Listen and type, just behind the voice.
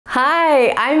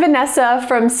Hi, I'm Vanessa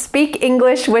from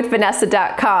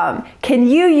SpeakEnglishWithVanessa.com. Can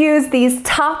you use these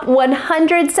top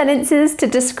 100 sentences to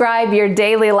describe your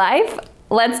daily life?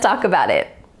 Let's talk about it.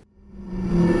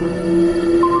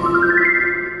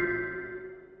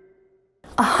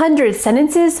 A 100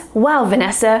 sentences? Wow,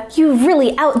 Vanessa, you've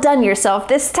really outdone yourself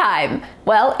this time.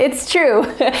 Well, it's true.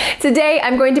 Today,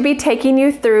 I'm going to be taking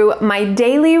you through my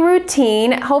daily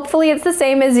routine. Hopefully, it's the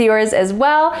same as yours as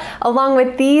well, along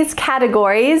with these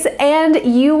categories, and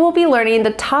you will be learning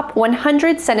the top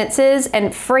 100 sentences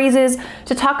and phrases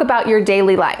to talk about your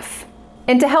daily life.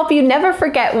 And to help you never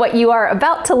forget what you are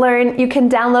about to learn, you can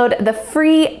download the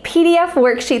free PDF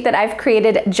worksheet that I've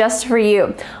created just for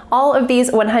you. All of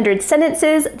these 100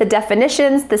 sentences, the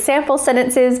definitions, the sample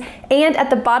sentences, and at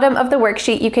the bottom of the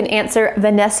worksheet, you can answer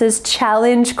Vanessa's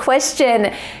challenge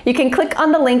question. You can click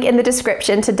on the link in the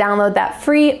description to download that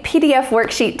free PDF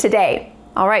worksheet today.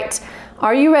 All right,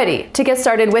 are you ready to get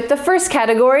started with the first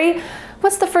category?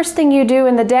 What's the first thing you do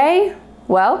in the day?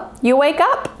 Well, you wake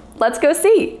up. Let's go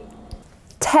see.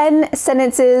 10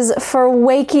 sentences for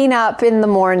waking up in the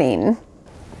morning.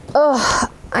 Ugh,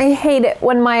 I hate it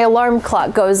when my alarm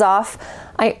clock goes off.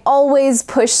 I always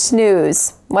push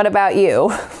snooze. What about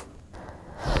you?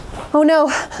 Oh no,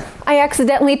 I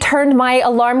accidentally turned my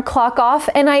alarm clock off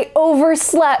and I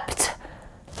overslept.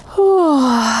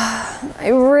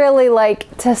 I really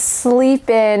like to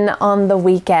sleep in on the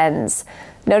weekends.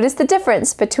 Notice the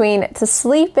difference between to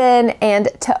sleep in and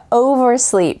to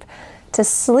oversleep. To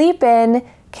sleep in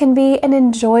can be an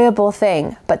enjoyable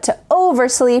thing, but to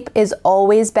oversleep is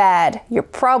always bad. You're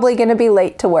probably going to be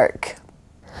late to work.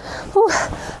 Whew,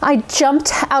 I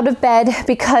jumped out of bed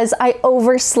because I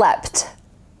overslept.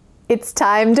 It's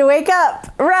time to wake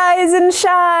up, rise and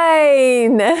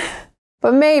shine.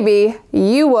 But maybe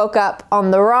you woke up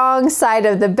on the wrong side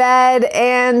of the bed,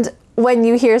 and when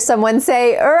you hear someone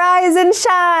say, rise and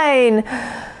shine,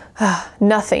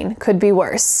 nothing could be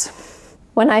worse.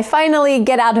 When I finally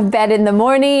get out of bed in the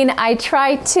morning, I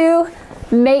try to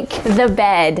make the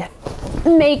bed.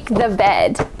 Make the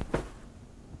bed.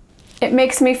 It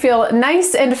makes me feel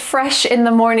nice and fresh in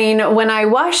the morning when I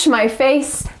wash my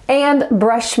face and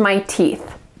brush my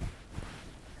teeth.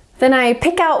 Then I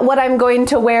pick out what I'm going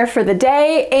to wear for the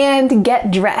day and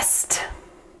get dressed.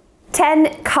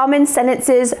 10 common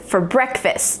sentences for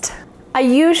breakfast. I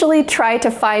usually try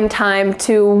to find time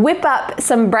to whip up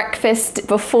some breakfast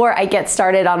before I get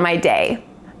started on my day.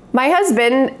 My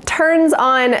husband turns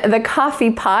on the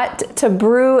coffee pot to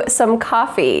brew some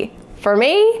coffee. For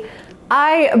me,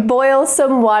 I boil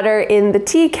some water in the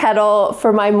tea kettle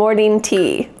for my morning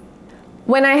tea.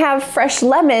 When I have fresh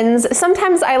lemons,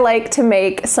 sometimes I like to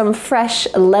make some fresh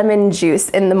lemon juice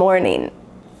in the morning.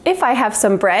 If I have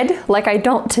some bread, like I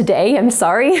don't today, I'm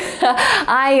sorry,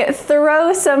 I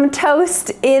throw some toast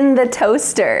in the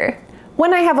toaster.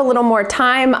 When I have a little more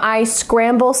time, I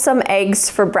scramble some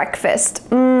eggs for breakfast.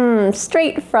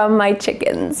 Straight from my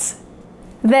chickens.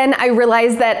 Then I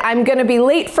realize that I'm gonna be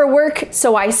late for work,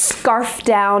 so I scarf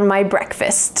down my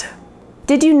breakfast.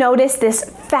 Did you notice this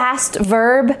fast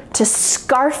verb? To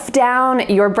scarf down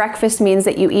your breakfast means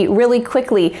that you eat really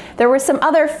quickly. There were some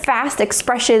other fast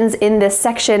expressions in this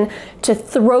section. To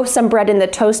throw some bread in the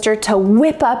toaster, to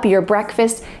whip up your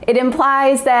breakfast. It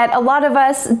implies that a lot of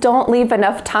us don't leave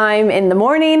enough time in the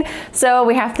morning, so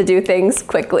we have to do things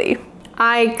quickly.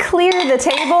 I clear the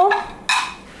table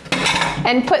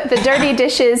and put the dirty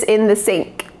dishes in the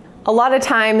sink. A lot of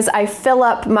times I fill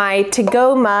up my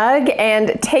to-go mug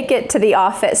and take it to the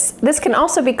office. This can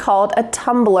also be called a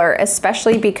tumbler,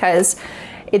 especially because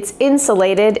it's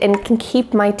insulated and can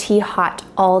keep my tea hot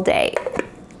all day.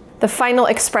 The final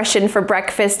expression for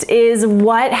breakfast is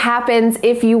what happens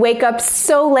if you wake up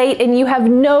so late and you have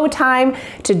no time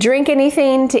to drink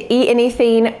anything, to eat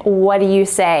anything. What do you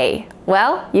say?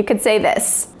 Well, you could say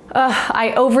this.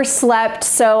 I overslept,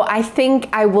 so I think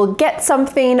I will get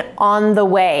something on the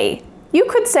way. You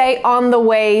could say on the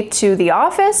way to the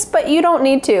office, but you don't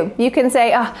need to. You can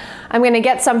say, I'm gonna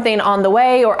get something on the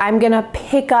way, or I'm gonna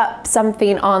pick up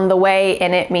something on the way,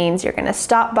 and it means you're gonna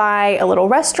stop by a little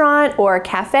restaurant or a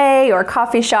cafe or a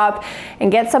coffee shop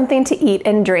and get something to eat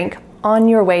and drink on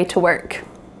your way to work.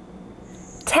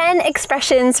 10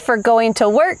 expressions for going to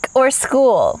work or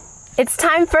school. It's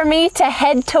time for me to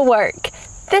head to work.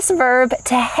 This verb,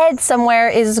 to head somewhere,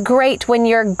 is great when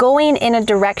you're going in a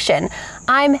direction.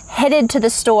 I'm headed to the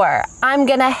store. I'm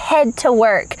gonna head to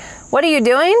work. What are you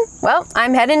doing? Well,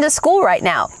 I'm heading to school right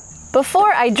now.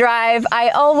 Before I drive, I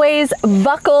always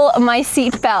buckle my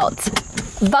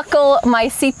seatbelt. Buckle my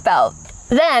seatbelt.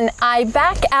 Then I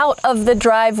back out of the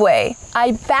driveway.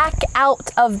 I back out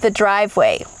of the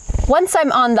driveway. Once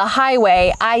I'm on the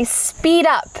highway, I speed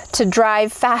up to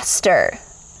drive faster.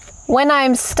 When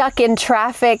I'm stuck in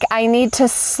traffic, I need to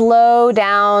slow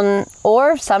down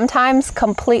or sometimes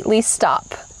completely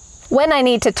stop. When I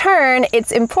need to turn,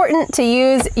 it's important to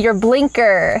use your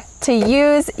blinker.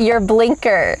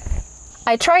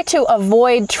 I try to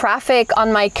avoid traffic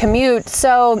on my commute,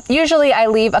 so usually I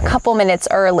leave a couple minutes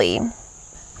early.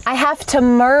 I have to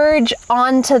merge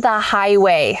onto the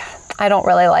highway. I don't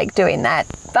really like doing that,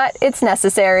 but it's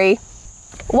necessary.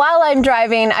 While I'm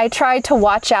driving, I try to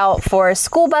watch out for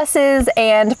school buses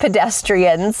and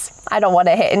pedestrians. I don't want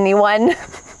to hit anyone.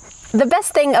 The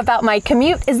best thing about my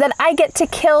commute is that I get to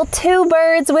kill 2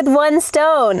 birds with 1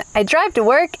 stone. I drive to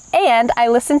work and I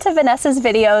listen to Vanessa's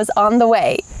videos on the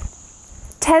way.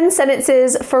 10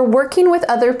 sentences for working with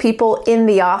other people in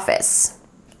the office.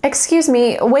 Excuse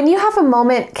me, when you have a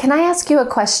moment, can I ask you a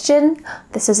question?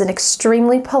 This is an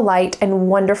extremely polite and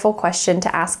wonderful question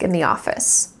to ask in the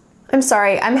office. I'm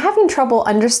sorry, I'm having trouble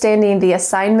understanding the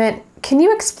assignment. Can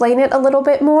you explain it a little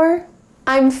bit more?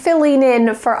 I'm filling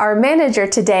in for our manager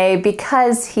today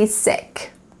because he's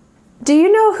sick. Do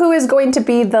you know who is going to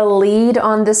be the lead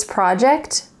on this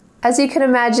project? As you can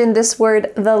imagine, this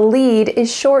word, the lead,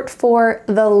 is short for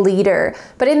the leader.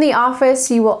 But in the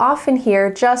office, you will often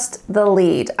hear just the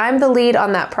lead. I'm the lead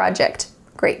on that project.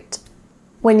 Great.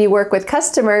 When you work with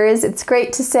customers, it's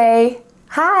great to say,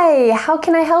 "Hi, how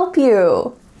can I help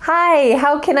you?" "Hi,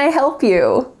 how can I help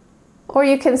you?" Or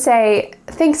you can say,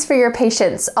 "Thanks for your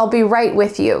patience. I'll be right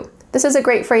with you." This is a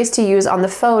great phrase to use on the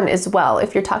phone as well.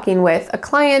 If you're talking with a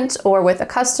client or with a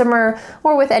customer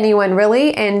or with anyone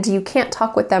really, and you can't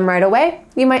talk with them right away,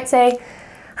 you might say,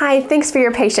 "Hi, thanks for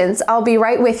your patience. I'll be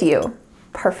right with you."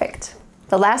 Perfect.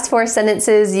 The last 4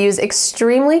 sentences use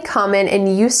extremely common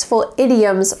and useful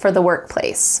idioms for the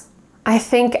workplace. I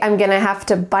think I'm gonna have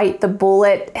to bite the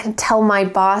bullet and tell my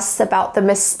boss about the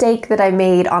mistake that I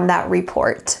made on that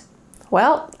report.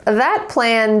 Well, that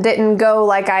plan didn't go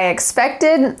like I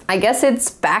expected. I guess it's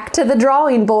back to the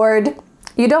drawing board.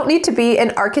 You don't need to be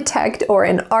an architect or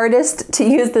an artist to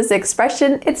use this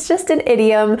expression. It's just an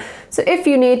idiom. So if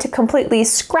you need to completely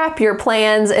scrap your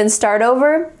plans and start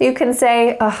over, you can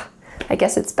say, I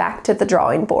guess it's back to the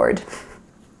drawing board.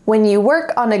 When you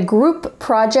work on a group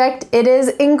project, it is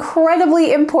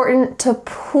incredibly important to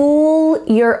pool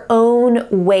your own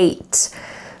weight.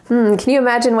 Can you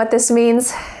imagine what this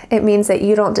means? It means that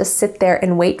you don't just sit there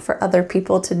and wait for other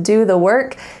people to do the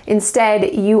work.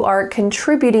 Instead, you are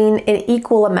contributing an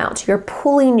equal amount. You're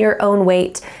pulling your own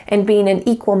weight and being an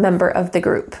equal member of the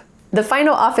group. The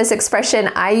final office expression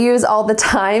I use all the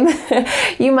time,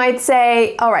 you might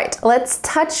say, all right, let's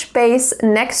touch base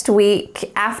next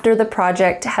week after the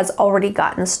project has already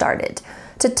gotten started.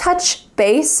 To touch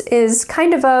base is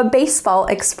kind of a baseball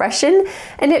expression,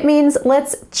 and it means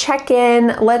let's check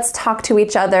in, let's talk to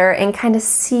each other and kind of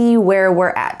see where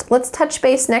we're at. Let's touch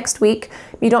base next week.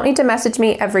 You don't need to message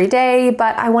me every day,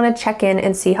 but I want to check in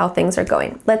and see how things are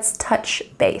going. Let's touch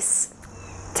base.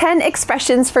 10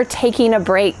 expressions for taking a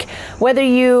break. Whether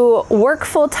you work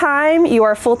full-time, you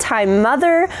are a full-time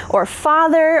mother or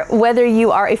father, whether you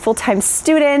are a full-time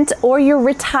student or you're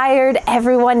retired,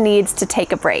 everyone needs to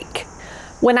take a break.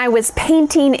 When I was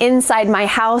painting inside my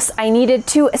house, I needed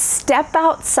to step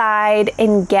outside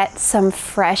and get some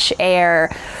fresh air.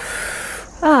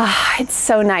 It's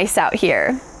so nice out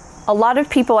here. A lot of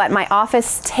people at my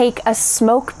office take a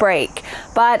smoke break,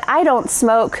 but I don't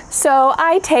smoke, so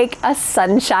I take a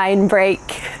sunshine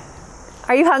break.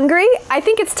 Are you hungry? I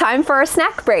think it's time for a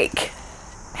snack break.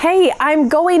 Hey, I'm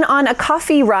going on a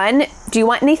coffee run. Do you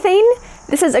want anything?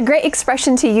 This is a great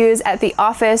expression to use at the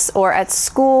office or at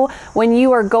school when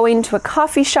you are going to a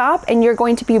coffee shop and you're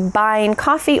going to be buying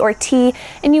coffee or tea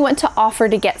and you want to offer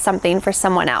to get something for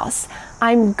someone else.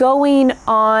 I'm going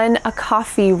on a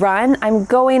coffee run. I'm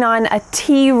going on a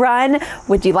tea run.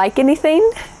 Would you like anything?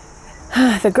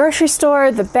 The grocery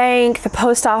store, the bank, the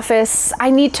post office. I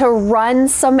need to run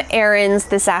some errands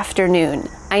this afternoon.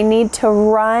 I need to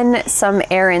run some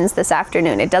errands this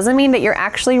afternoon. It doesn't mean that you're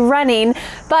actually running,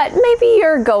 but maybe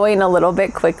you're going a little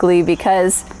bit quickly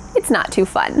because it's not too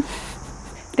fun.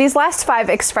 These last 5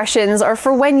 expressions are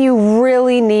for when you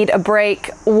really need a break.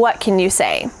 What can you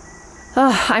say?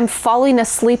 I'm falling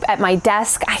asleep at my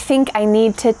desk. I think I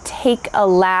need to take a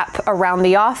lap around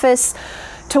the office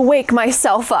to wake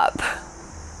myself up.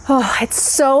 It's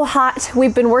so hot.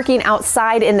 We've been working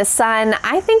outside in the sun.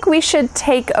 I think we should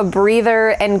take a breather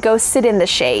and go sit in the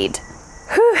shade.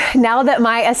 Now that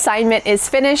my assignment is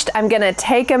finished, I'm gonna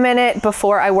take a minute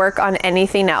before I work on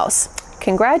anything else.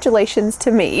 Congratulations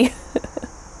to me.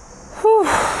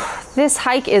 This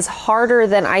hike is harder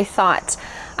than I thought.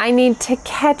 I need to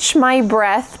catch my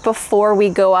breath before we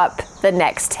go up the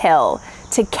next hill.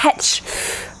 To catch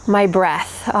my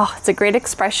breath. Oh, it's a great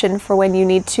expression for when you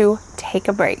need to take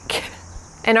a break.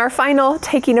 And our final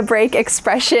taking a break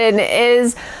expression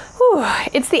is,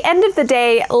 it's the end of the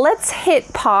day. Let's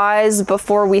hit pause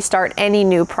before we start any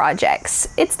new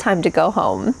projects. It's time to go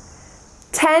home.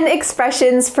 10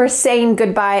 expressions for saying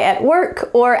goodbye at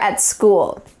work or at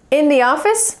school. In the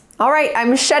office, all right,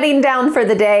 I'm shutting down for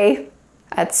the day.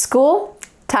 At school,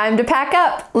 time to pack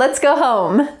up. Let's go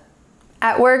home.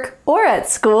 At work or at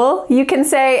school, you can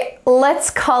say, let's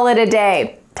call it a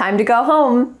day. Time to go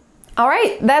home. All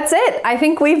right, that's it. I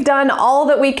think we've done all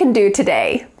that we can do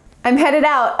today. I'm headed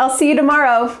out. I'll see you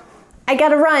tomorrow. I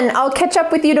gotta run. I'll catch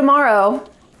up with you tomorrow.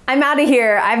 I'm out of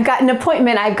here. I've got an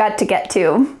appointment I've got to get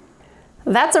to.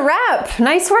 That's a wrap.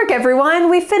 Nice work, everyone.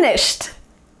 We finished.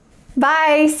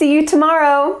 Bye. See you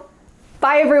tomorrow.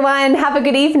 Bye, everyone. Have a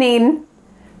good evening.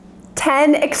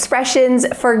 10 expressions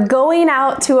for going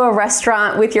out to a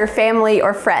restaurant with your family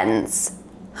or friends.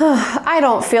 I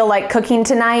don't feel like cooking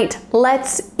tonight.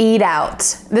 Let's eat out.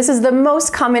 This is the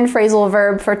most common phrasal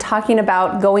verb for talking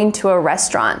about going to a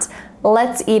restaurant.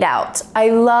 Let's eat out. I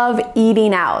love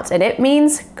eating out, and it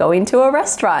means going to a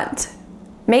restaurant.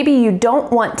 Maybe you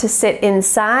don't want to sit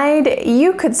inside.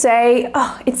 You could say,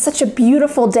 oh, it's such a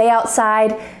beautiful day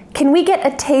outside. Can we get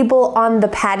a table on the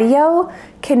patio?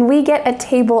 Can we get a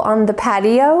table on the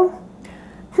patio?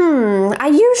 I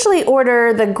usually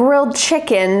order the grilled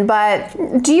chicken, but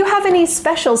do you have any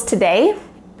specials today?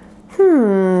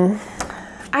 I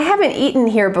haven't eaten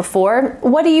here before.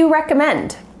 What do you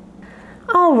recommend?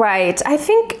 All right, I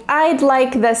think I'd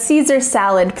like the Caesar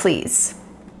salad, please.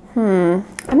 I'm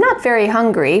not very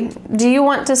hungry. Do you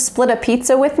want to split a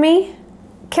pizza with me?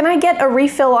 Can I get a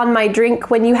refill on my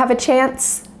drink when you have a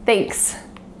chance? Thanks.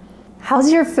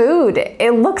 How's your food?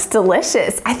 It looks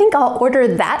delicious. I think I'll order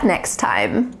that next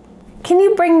time. Can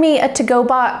you bring me a to-go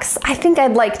box? I think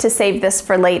I'd like to save this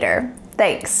for later.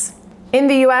 Thanks. In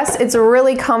the US, it's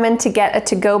really common to get a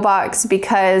to-go box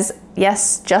because,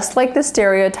 yes, just like the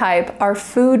stereotype, our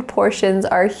food portions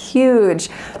are huge.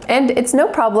 And it's no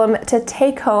problem to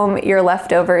take home your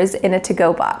leftovers in a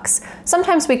to-go box.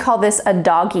 Sometimes we call this a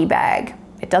doggy bag.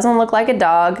 It doesn't look like a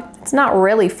dog. It's not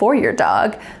really for your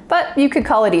dog, but you could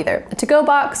call it either a to-go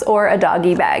box or a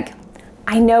doggy bag.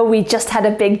 I know we just had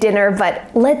a big dinner, but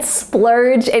let's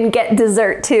splurge and get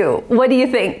dessert too. What do you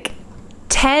think?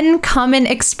 10 common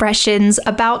expressions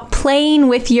about playing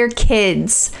with your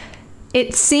kids.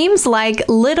 It seems like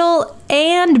little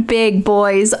and big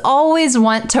boys always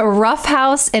want to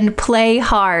roughhouse and play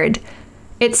hard.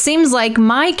 It seems like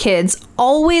my kids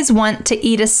always want to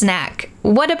eat a snack.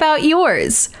 What about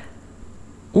yours?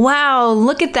 Wow,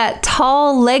 look at that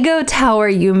tall Lego tower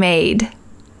you made.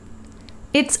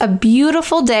 It's a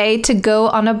beautiful day to go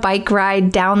on a bike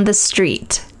ride down the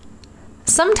street.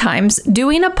 Sometimes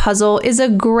doing a puzzle is a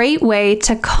great way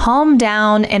to calm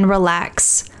down and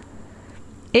relax.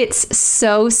 It's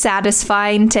so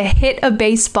satisfying to hit a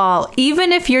baseball,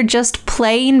 even if you're just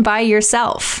playing by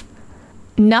yourself.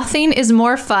 Nothing is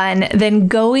more fun than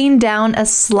going down a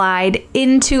slide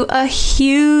into a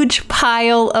huge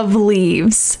pile of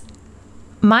leaves.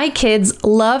 My kids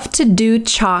love to do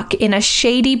chalk in a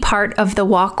shady part of the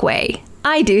walkway.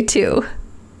 I do too.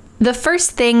 The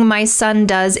first thing my son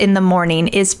does in the morning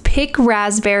is pick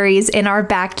raspberries in our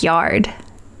backyard.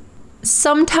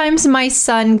 Sometimes my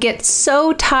son gets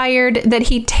so tired that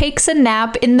he takes a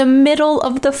nap in the middle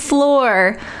of the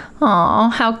floor. Aw,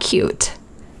 how cute.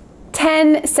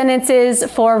 10 sentences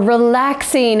for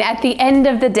relaxing at the end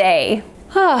of the day.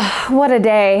 What a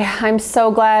day. I'm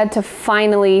so glad to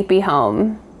finally be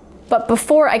home. But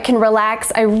before I can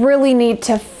relax, I really need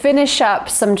to finish up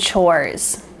some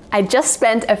chores. I just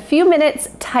spent a few minutes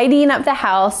tidying up the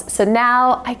house, so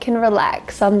now I can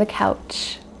relax on the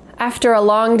couch. After a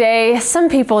long day, some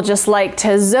people just like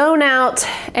to zone out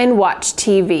and watch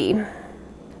TV.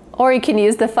 Or you can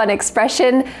use the fun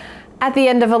expression, at the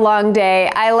end of a long day,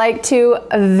 I like to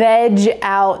veg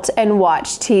out and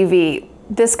watch TV.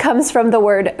 This comes from the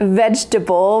word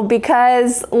vegetable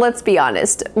because, let's be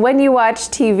honest, when you watch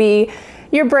TV,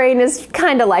 your brain is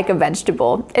kind of like a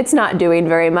vegetable. It's not doing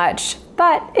very much,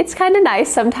 but it's kind of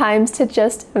nice sometimes to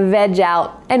just veg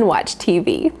out and watch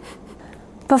TV.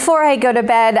 Before I go to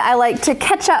bed, I like to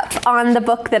catch up on the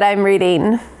book that I'm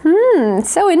reading.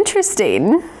 So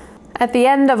interesting. At the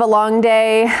end of a long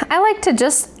day, I like to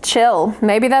just chill.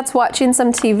 Maybe that's watching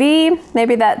some TV,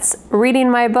 maybe that's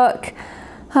reading my book.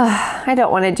 I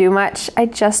don't want to do much, I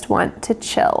just want to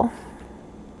chill.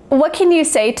 What can you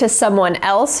say to someone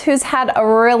else who's had a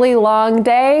really long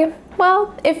day?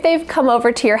 Well, if they've come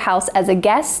over to your house as a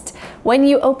guest, when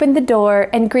you open the door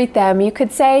and greet them, you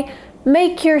could say,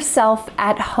 "Make yourself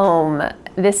at home."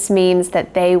 This means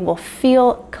that they will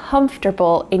feel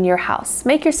comfortable in your house.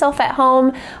 Make yourself at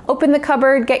home, open the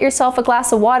cupboard, get yourself a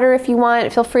glass of water if you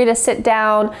want, feel free to sit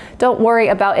down. Don't worry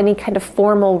about any kind of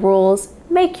formal rules.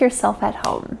 Make yourself at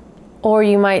home. Or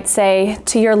you might say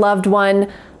to your loved one,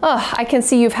 "Oh, I can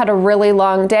see you've had a really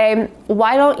long day.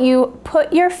 Why don't you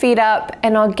put your feet up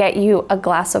and I'll get you a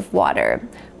glass of water."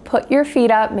 Put your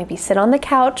feet up, maybe sit on the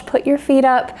couch, put your feet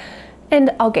up,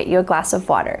 and I'll get you a glass of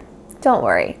water. Don't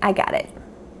worry, I got it.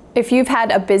 If you've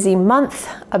had a busy month,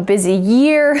 a busy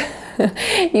year,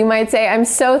 you might say, "I'm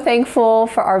so thankful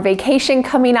for our vacation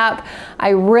coming up. I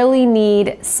really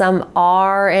need some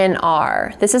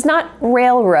R&R." This is not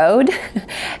railroad.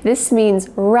 This means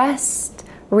rest,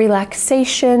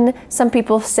 relaxation. Some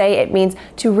people say it means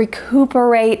to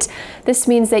recuperate. This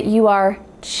means that you are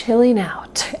chilling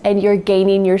out and you're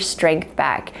gaining your strength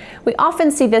back. We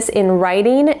often see this in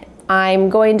writing. I'm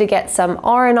going to get some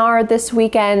R&R this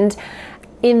weekend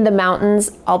in the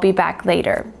mountains. I'll be back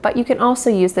later. But you can also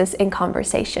use this in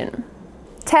conversation.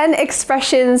 10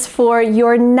 expressions for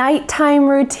your nighttime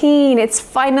routine. It's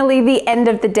finally the end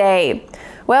of the day.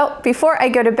 Well, before I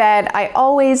go to bed, I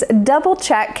always double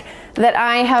check that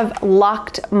I have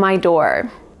locked my door.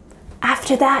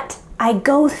 After that, I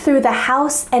go through the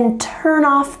house and turn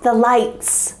off the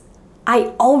lights.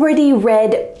 I already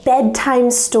read bedtime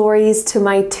stories to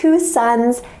my 2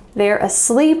 sons. They're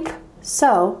asleep,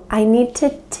 so I need to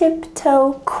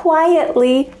tiptoe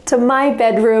quietly to my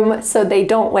bedroom so they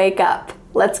don't wake up.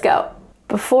 Let's go.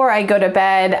 Before I go to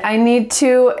bed, I need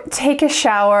to take a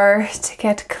shower to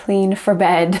get clean for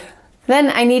bed.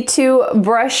 Then I need to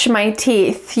brush my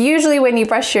teeth. Usually when you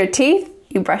brush your teeth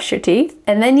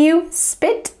and then you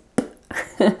spit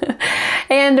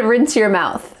and rinse your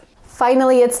mouth.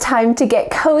 Finally, it's time to get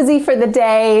cozy for the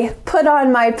day, put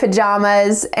on my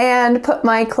pajamas, and put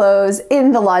my clothes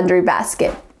in the laundry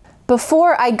basket.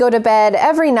 Before I go to bed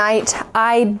every night,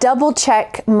 I double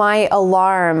check my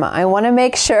alarm. I want to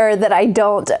make sure that I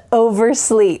don't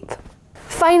oversleep.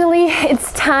 Finally,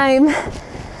 it's time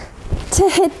to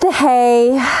hit the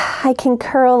hay. I can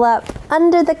curl up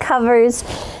under the covers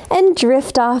and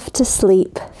drift off to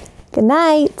sleep. Good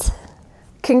night.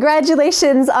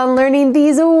 Congratulations on learning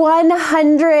these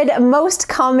 100 most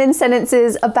common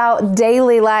sentences about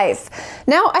daily life.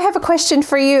 Now I have a question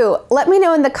for you. Let me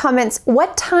know in the comments,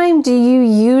 what time do you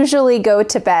usually go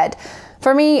to bed?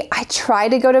 For me, I try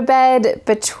to go to bed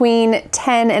between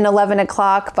 10 and 11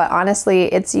 o'clock, but honestly,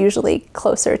 it's usually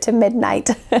closer to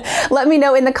midnight. Let me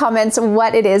know in the comments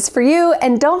what it is for you,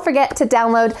 and don't forget to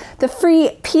download the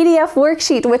free PDF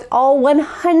worksheet with all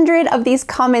 100 of these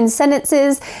common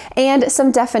sentences and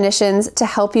some definitions to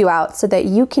help you out so that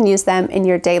you can use them in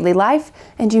your daily life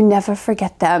and you never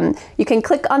forget them. You can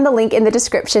click on the link in the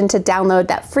description to download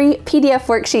that free PDF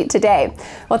worksheet today.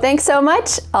 Well, thanks so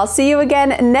much. I'll see you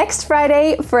again next Friday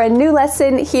for a new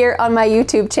lesson here on my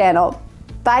YouTube channel.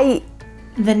 Bye!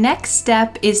 The next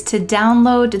step is to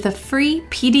download the free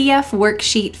PDF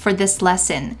worksheet for this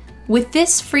lesson. With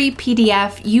this free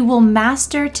PDF, you will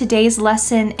master today's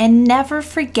lesson and never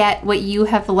forget what you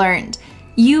have learned.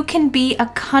 You can be a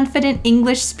confident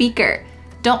English speaker.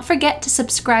 Don't forget to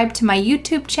subscribe to my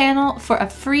YouTube channel for a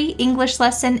free English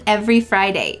lesson every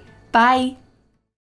Friday. Bye!